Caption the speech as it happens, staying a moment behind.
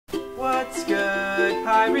good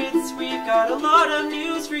pirates, we've got a lot of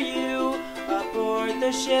news for you. Aboard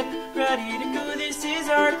the ship, ready to go, this is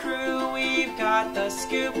our crew. We've got the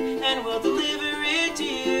scoop, and we'll deliver it to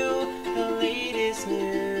you. The latest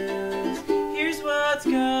news, here's what's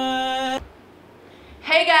good.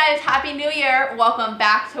 Hey guys, Happy New Year! Welcome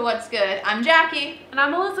back to What's Good. I'm Jackie. And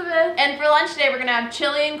I'm Elizabeth. And for lunch today, we're gonna have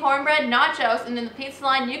chili and cornbread nachos, and in the pizza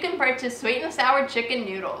line, you can purchase sweet and sour chicken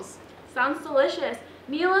noodles. Sounds delicious.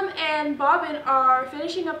 Neelam and Bobbin are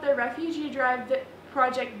finishing up their refugee drive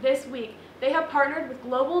project this week. They have partnered with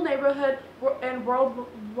Global Neighborhood and World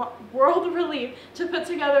Relief to put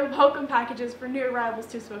together welcome packages for new arrivals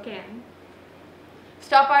to Spokane.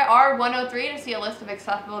 Stop by R103 to see a list of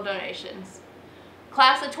accessible donations.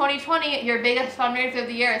 Class of 2020, your biggest fundraiser of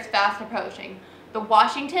the year is fast approaching. The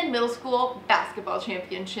Washington Middle School Basketball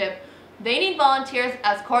Championship. They need volunteers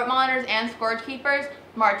as court monitors and scorekeepers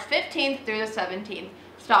March 15th through the 17th.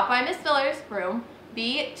 Stop by Miss Miller's room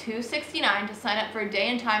B269 to sign up for a day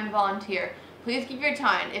and time to volunteer. Please give your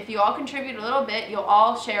time. If you all contribute a little bit, you'll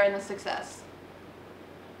all share in the success.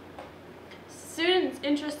 Students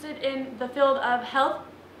interested in the field of health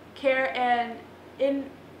care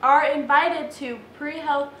are invited to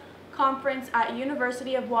pre-health conference at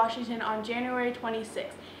University of Washington on January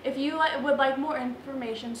 26th. If you would like more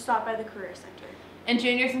information, stop by the Career Center. And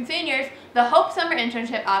juniors and seniors, the Hope Summer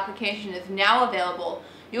Internship application is now available.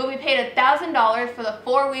 You will be paid $1,000 for the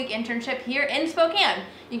 4-week internship here in Spokane.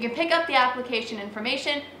 You can pick up the application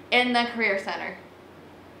information in the Career Center.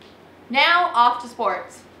 Now, off to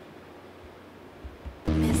sports.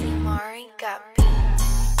 Missy Mari got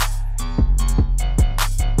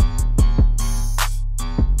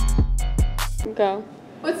Go.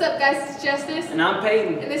 What's up guys, it's Justice. And I'm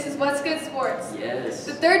Peyton. And this is What's Good Sports. Yes.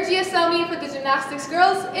 The third GSL meet for the gymnastics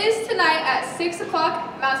girls is tonight at 6 o'clock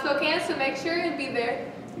at Mount Spokane, so make sure and be there.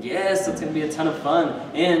 Yes, it's going to be a ton of fun.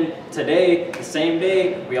 And today, the same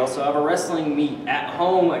day, we also have a wrestling meet at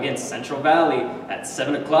home against Central Valley at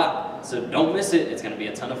 7 o'clock. So don't miss it. It's going to be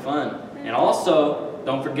a ton of fun. And also,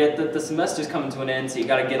 don't forget that the semester's coming to an end, so you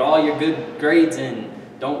got to get all your good grades in.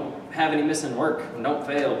 Don't have any missing work. Don't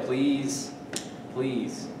fail, please.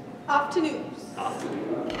 Please. Off to news. Off to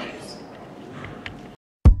news.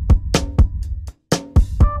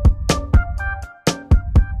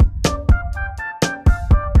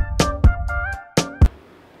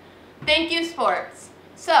 Thank you, sports.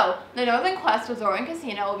 So, the Northern Quest Resort and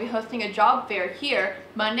Casino will be hosting a job fair here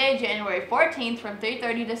Monday, January 14th from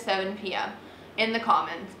 3:30 to 7 p.m. in the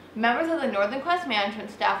Commons. Members of the Northern Quest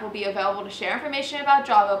management staff will be available to share information about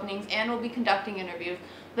job openings and will be conducting interviews.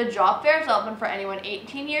 The job fair is open for anyone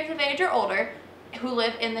 18 years of age or older who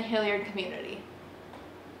live in the Hilliard community.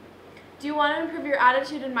 Do you want to improve your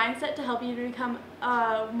attitude and mindset to help you to become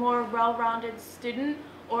a more well-rounded student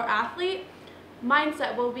or athlete?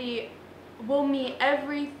 Mindset will meet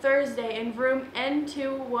every Thursday in room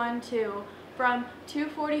N212 from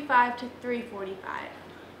 2:45 to 3:45.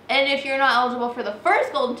 And if you're not eligible for the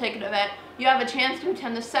first Golden Ticket event, you have a chance to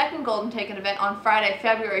attend the second Golden Ticket event on Friday,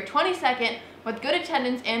 February 22nd with good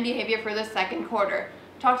attendance and behavior for the second quarter.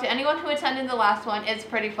 Talk to anyone who attended the last one. It's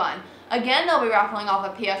pretty fun. Again, they'll be raffling off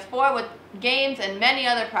a PS4 with games and many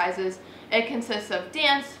other prizes. It consists of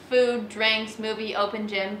dance, food, drinks, movie, open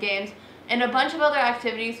gym, games, and a bunch of other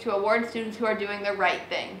activities to award students who are doing the right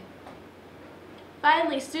thing.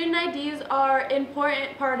 Finally, student IDs are an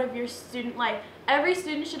important part of your student life. Every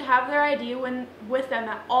student should have their ID with them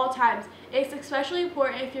at all times. It's especially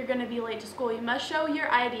important if you're going to be late to school. You must show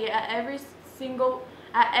your ID at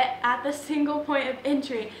the single point of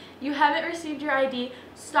entry. You haven't received your ID,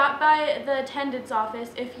 stop by the attendance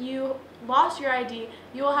office. If you lost your ID,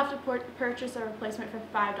 you will have to purchase a replacement for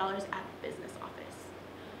 $5 at the business office.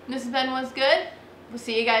 This has been What's Good. We'll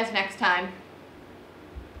see you guys next time.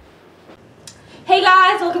 Hey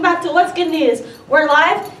guys, welcome back to What's Good News. We're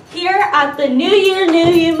live here at the New Year New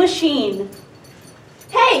You machine.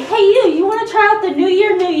 Hey you want to try out the New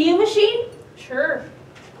Year New You machine? Sure.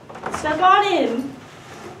 Step on in.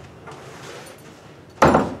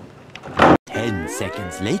 10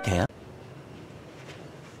 seconds later.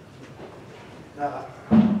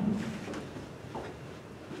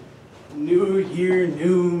 New year,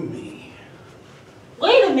 new me.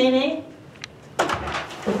 Wait a minute.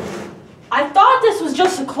 I thought this was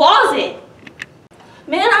just a closet.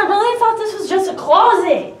 Man, I really thought this was just a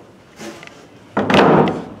closet.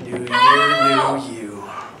 New year, new you.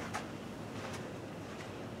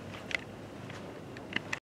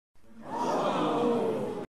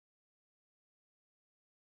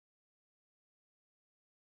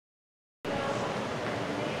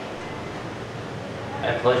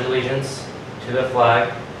 I pledge allegiance to the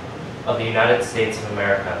flag of the United States of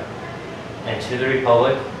America, and to the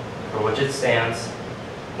republic for which it stands,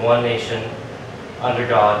 one nation, under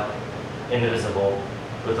God, indivisible,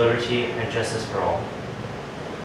 with liberty and justice for all.